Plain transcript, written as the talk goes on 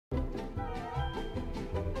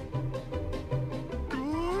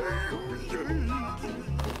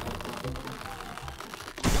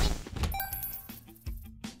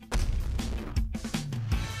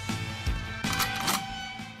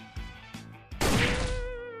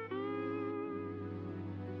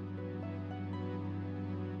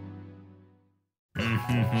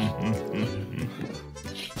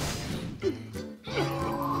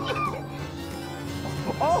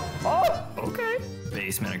Oh! Okay.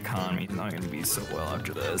 Basement economy is not gonna be so well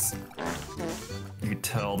after this. You could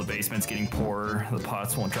tell the basement's getting poorer. The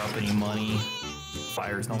pots won't drop any money.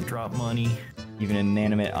 Fires don't drop money. Even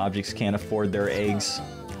inanimate objects can't afford their eggs.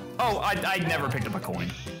 Oh, I never picked up a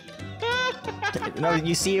coin. No,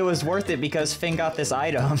 you see, it was worth it because Finn got this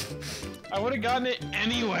item. I would have gotten it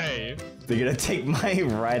anyway. They're gonna take my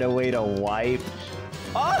right away to wipe.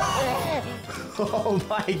 Oh! Oh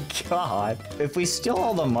my god. If we steal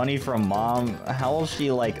all the money from Mom, how will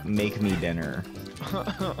she, like, make me dinner?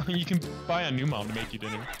 You can buy a new mom to make you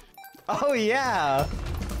dinner. Oh, yeah!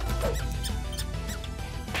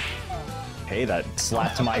 Hey, that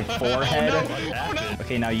slap to my forehead. Oh, no.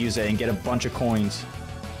 Okay, now use it and get a bunch of coins.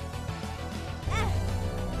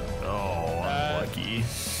 Oh, unlucky.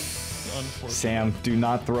 Sam, do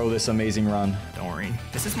not throw this amazing run. Don't worry.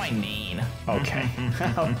 This is my main. Okay.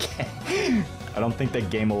 Okay. I don't think the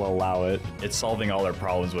game will allow it. It's solving all their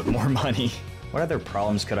problems with more money. What other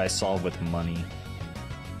problems could I solve with money?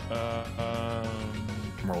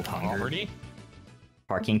 World hunger. Poverty?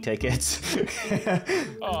 Parking tickets.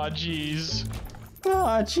 Aw, jeez.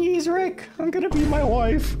 Aw, jeez, Rick. I'm gonna be my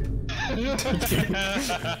wife.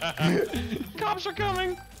 Cops are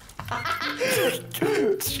coming.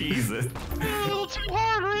 Jesus. A little too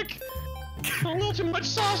hard, Rick. A little too much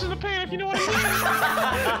sauce in the pan, if you know what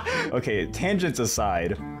I mean. Okay, tangents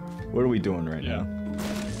aside, what are we doing right now?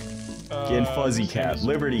 Getting fuzzy cap,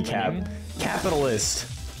 liberty cap, capitalist.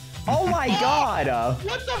 Oh my god!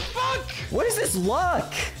 What the fuck? What is this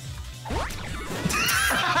luck?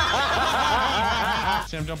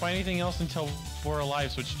 Sam, don't buy anything else until we're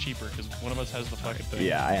alive, so it's cheaper, because one of us has the fucking thing.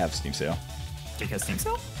 Yeah, I have Steam sale. Jake has Steam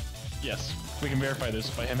sale? Yes, we can verify this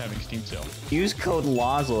by him having Steam sale. Use code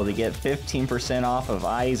Lonslo to get 15% off of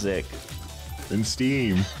Isaac. In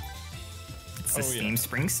Steam. It's the Steam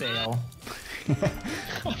Spring Sale. I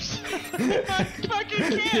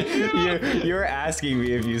fucking can't, dude. You were asking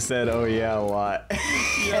me if you said, oh yeah, a lot.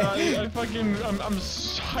 Yeah, I'm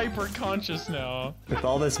hyper conscious now. With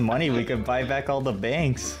all this money, we could buy back all the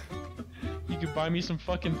banks. You could buy me some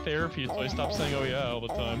fucking therapy so I stop saying oh yeah all the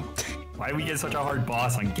time. Why do we get such a hard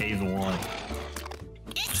boss on Gabe's 1?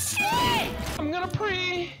 I'm gonna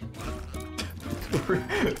pre.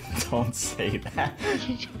 Don't say that.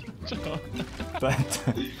 That's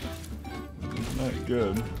not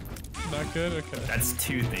good. Not good? Okay. That's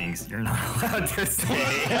 2 things you're not allowed to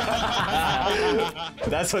say.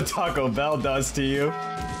 That's what Taco Bell does to you.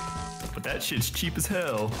 But that shit's cheap as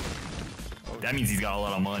hell. That means he's got a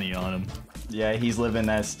lot of money on him. Yeah, he's living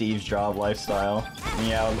that Steve's job lifestyle.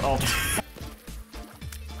 Yeah, oh.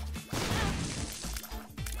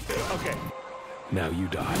 Okay. Now you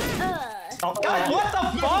die. Oh, God, what the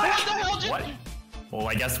fuck? What? Well,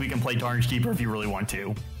 I guess we can play Tarnished Keeper if you really want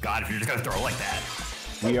to. God, if you're just gonna throw it like that.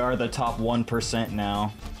 We are the top 1%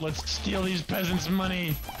 now. Let's steal these peasants'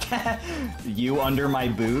 money. You under my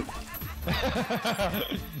boot?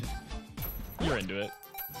 You're into it.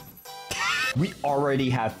 We already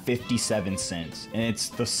have 57 cents, and it's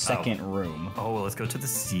the second room. Oh, let's go to the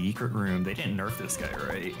secret room. They didn't nerf this guy,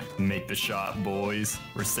 right? Make the shot, boys.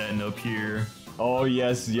 We're setting up here. Oh,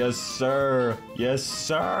 yes, yes, sir. Yes,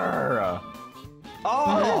 sir.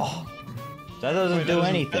 Oh! That doesn't do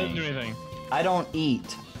anything. Doesn't do anything. I don't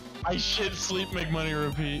eat. I shit, sleep, make money,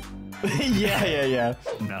 repeat. Yeah.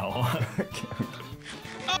 No.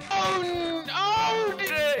 Oh,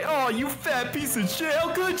 Oh, you fat piece of shit.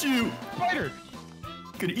 How could you? Spider!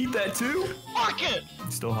 Gonna eat that too? Fuck it!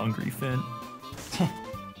 Still hungry, Finn?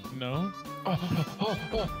 No.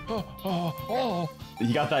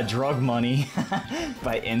 You got that drug money.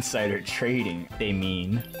 By insider trading, they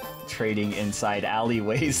mean trading inside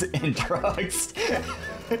alleyways and drugs.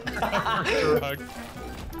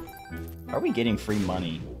 Are we getting free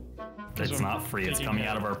money? It's not free. It's coming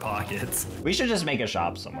out of our pockets. We should just make a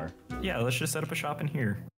shop somewhere. Yeah, let's just set up a shop in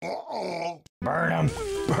here. Burn him!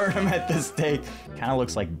 Burn him at the stake! Kinda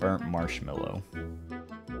looks like burnt marshmallow.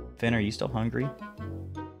 Finn, are you still hungry?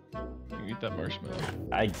 Eat that marshmallow.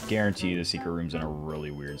 I guarantee you the secret room's in a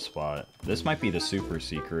really weird spot. This might be the super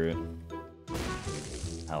secret.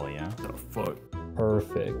 Hell yeah. The fuck?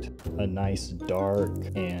 Perfect. A nice dark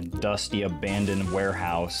and dusty abandoned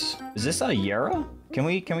warehouse. Is this a Yara? Can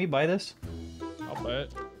we buy this? I'll buy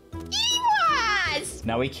it.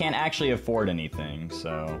 Now we can't actually afford anything,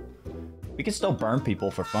 so we can still burn people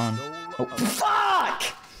for fun. Oh, fuck!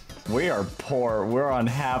 We are poor. We're on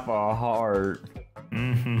half a heart.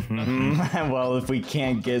 Well, if we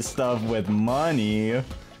can't get stuff with money.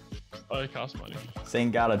 Oh, it costs money. This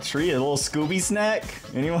ain't got a tree, a little Scooby snack.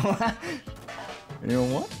 Anyone want?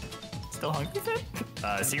 Anyone want? Still hungry, Fit?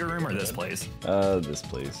 Secret room or this place? This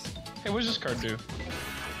place. Hey, what does this card do?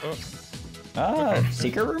 Oh. Oh,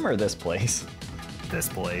 secret room or this place? This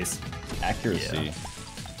place. Accuracy. Yeah.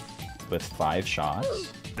 With 5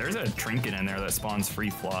 shots? There's a trinket in there that spawns free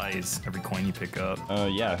flies every coin you pick up.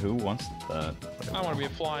 Yeah, who wants that? I want to be a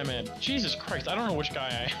fly man. Jesus Christ, I don't know which guy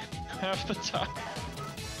I am half the time.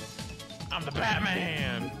 I'm the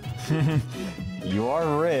Batman! You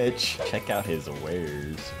are rich. Check out his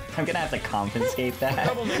wares. I'm gonna have to confiscate that.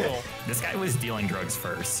 Double nickel. This guy was dealing drugs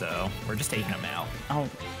first, so we're just taking him out. Oh,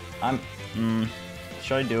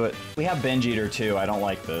 should I do it? We have Binge Eater too. I don't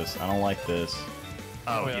like this. I don't like this.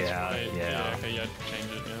 Oh, that's yeah, right. yeah. Okay, yeah,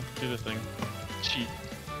 change it, yeah. Do the thing. Cheat.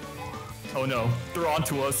 Oh no, they're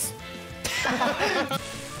onto us.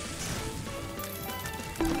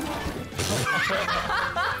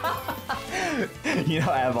 You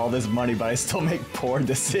know, I have all this money, but I still make poor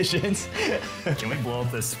decisions. Can we blow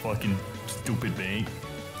up this fucking stupid bank?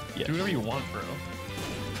 Yeah. Do whatever you want, bro.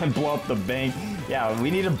 And blow up the bank. Yeah,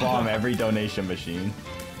 we need to bomb every donation machine.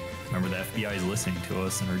 Remember, the FBI is listening to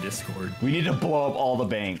us in our Discord. We need to blow up all the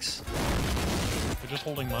banks. They're just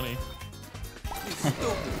holding money.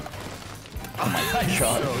 Oh my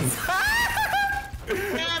god.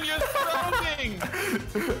 Man, you're throwing!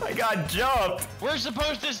 I got jumped! We're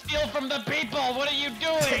supposed to steal from the people! What are you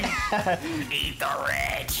doing? Eat the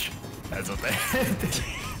rich! That's what they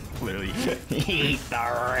literally. Eat the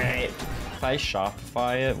rich. If I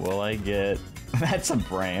Shopify it, will I get... That's a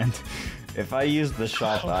brand. If I use the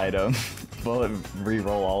shop item, will it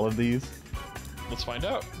re-roll all of these? Let's find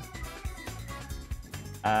out.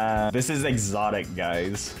 This is exotic,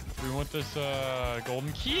 guys. We want this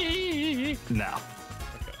golden key. No.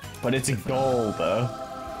 But it's gold.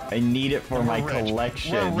 I need it for my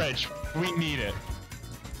collection. We're rich. We need it.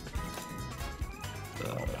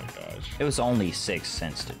 Oh my gosh. It was only 6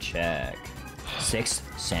 cents to check. 6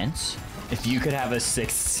 cents? If you could have a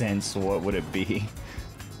 6th sense, what would it be?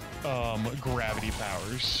 Gravity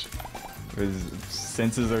powers.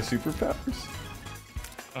 Senses are superpowers?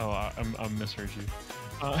 Oh, I misheard you.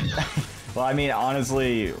 Well, I mean,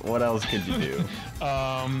 honestly, what else could you do?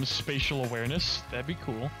 Spatial awareness. That'd be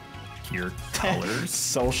cool. Your colors.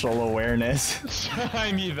 Social awareness.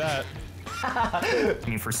 I need that. I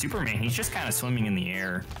mean, for Superman, he's just kind of swimming in the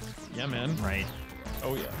air, Yeah, man. right?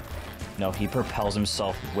 Oh, yeah. No, he propels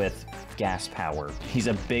himself with gas power. He's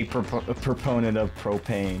a big proponent of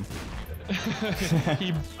propane.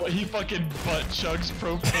 he fucking butt chugs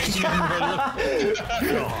propane God.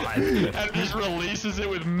 and just releases it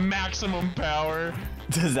with maximum power.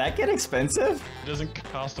 Does that get expensive? It doesn't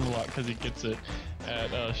cost him a lot because he gets it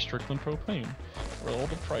at Strickland Propane, where all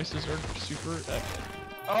the prices are super epic.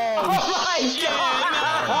 Oh my shit!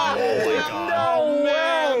 No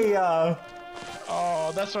way!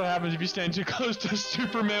 Oh, that's what happens if you stand too close to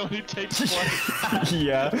Superman when he takes flight.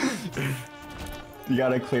 Yeah. You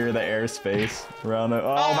gotta clear the airspace around it.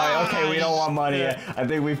 Oh my, okay, we don't want money. I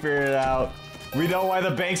think we figured it out. We know why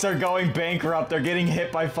the banks are going bankrupt. They're getting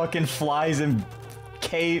hit by fucking flies and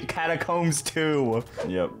catacombs too.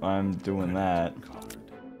 Yep, I'm doing that.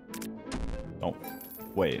 Oh,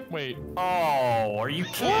 wait. Wait. Oh, are you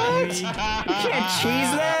kidding me? You can't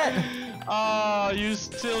cheese that? Oh, you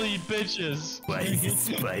silly bitches.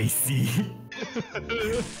 Spicy.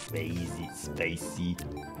 Spicy.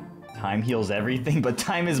 Time heals everything, but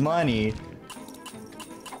time is money.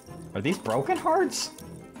 Are these broken hearts?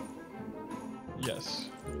 Yes.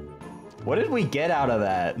 What did we get out of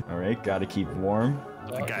that? All right, gotta keep warm.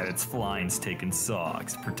 The guy that's flying's taking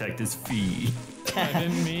socks. Protect his feet. I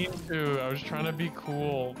didn't mean to. I was trying to be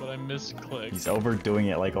cool, but I misclicked. He's overdoing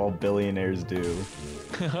it like all billionaires do.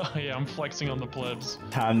 Yeah, I'm flexing on the plebs.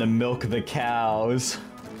 Time to milk the cows.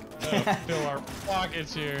 Fill our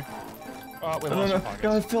pockets here. Oh, we No, lost no, our pockets.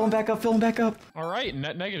 no, fill him back up, fill him back up. All right,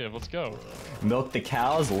 net negative. Let's go. Milk the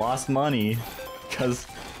cows, lost money. Cause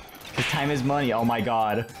time is money. Oh my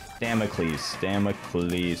god. Damocles. I'm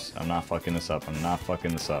not fucking this up. I'm not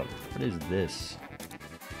fucking this up. What is this?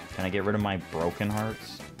 Can I get rid of my broken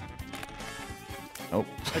hearts? Oh.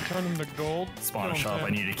 I turned him to gold. Spawn a shop. I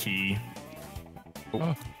need a key.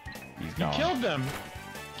 Oh. He's You gone. killed them.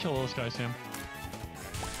 Kill those guys, Sam.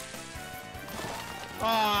 Oh,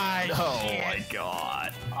 My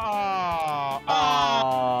God.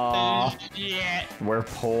 Aww. Shit. We're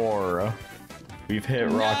poor. We've hit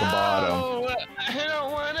rock bottom. No, I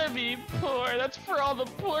don't want to be poor. That's for all the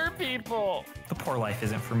poor people. The poor life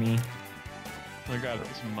isn't for me. Oh my god,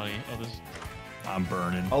 some money. Oh, this. I'm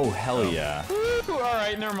burning. Oh, hell yeah.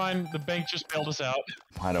 Alright, never mind. The bank just bailed us out.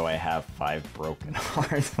 Why do I have 5 broken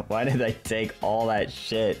hearts? Why did I take all that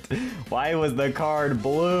shit? Why was the card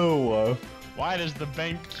blue? Why does the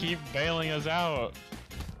bank keep bailing us out?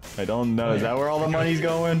 I don't know. Is that where all the money's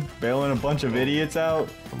going? Bailing a bunch of idiots out?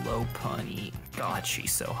 Hello, Punny. God,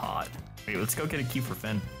 she's so hot. Wait, let's go get a key for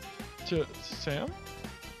Finn. To Sam?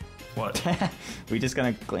 What? We just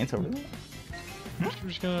gonna glance over there? We're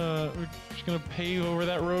just gonna pave over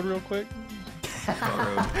that road real quick.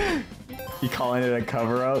 You calling it a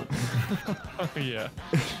cover up? Oh yeah.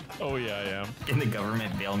 Oh yeah, I am. Can the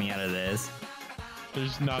government bail me out of this?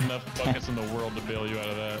 There's not enough buckets in the world to bail you out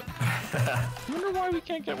of that. I wonder why we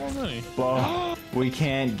can't get more money. Well, we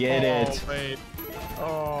can't get it. Wait.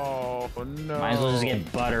 Oh no. Might as well just get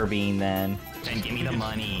Butterbean then. And give me the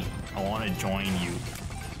money. I want to join you.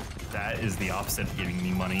 That is the opposite of giving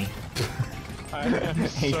me money.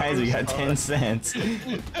 Hey guys, we got 10 cents. Oh,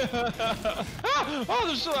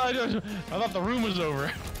 there's so, I thought the room was over.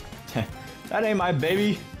 That ain't my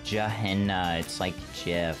baby. Johanna, it's like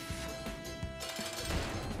Jeff.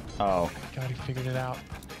 Oh, God, he figured it out.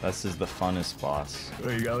 this is the funnest boss. Oh,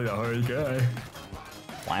 you got like a hard guy.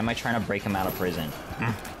 Why am I trying to break him out of prison?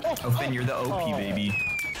 Oh, Finn, you're the OP, baby.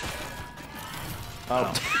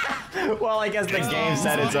 Oh. Well, I guess the game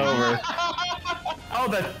said it's over. Oh,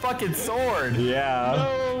 that fucking sword! Yeah.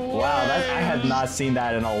 No Wow, I way. had not seen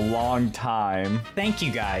that in a long time. Thank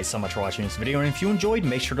you guys so much for watching this video, and if you enjoyed,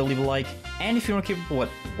 make sure to leave a like. And if you want to keep up with what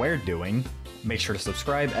we're doing, make sure to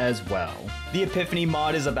subscribe as well. The Epiphany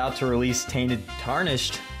mod is about to release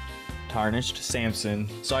Tarnished Samson,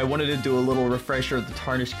 so I wanted to do a little refresher of the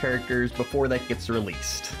Tarnished characters before that gets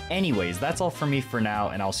released. Anyways, that's all from me for now,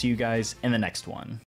 and I'll see you guys in the next one.